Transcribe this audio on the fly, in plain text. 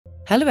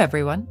Hello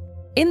everyone.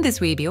 In this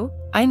video,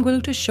 I'm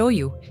going to show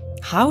you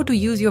how to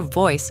use your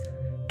voice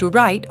to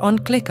write on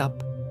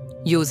ClickUp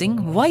using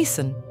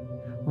Voicen.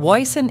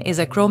 Voicen is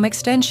a Chrome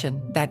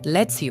extension that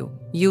lets you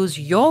use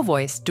your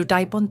voice to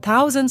type on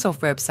thousands of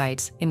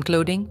websites,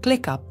 including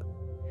ClickUp.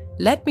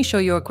 Let me show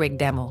you a quick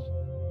demo.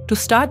 To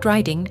start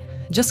writing,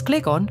 just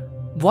click on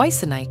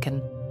Voicen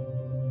icon.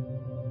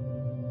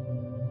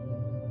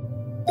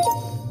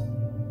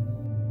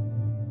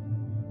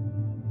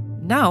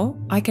 Now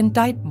I can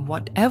type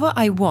whatever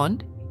I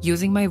want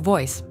using my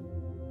voice.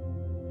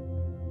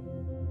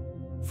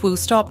 Full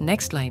stop,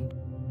 next line.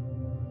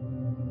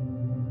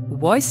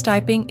 Voice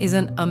typing is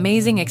an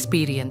amazing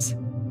experience!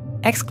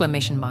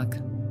 Exclamation mark.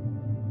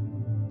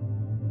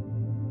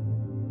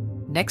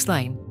 Next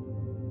line.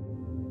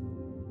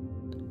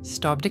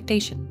 Stop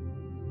dictation.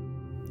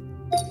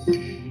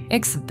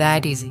 It's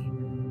that easy.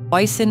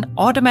 Voicen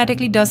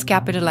automatically does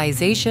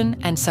capitalization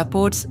and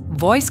supports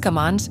voice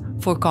commands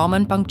for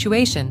common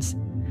punctuations.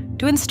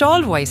 To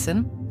install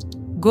Voicen,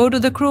 go to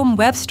the Chrome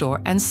Web Store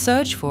and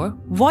search for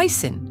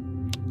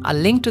Voicen. A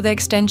link to the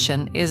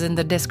extension is in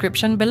the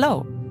description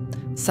below.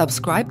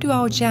 Subscribe to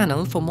our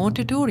channel for more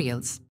tutorials.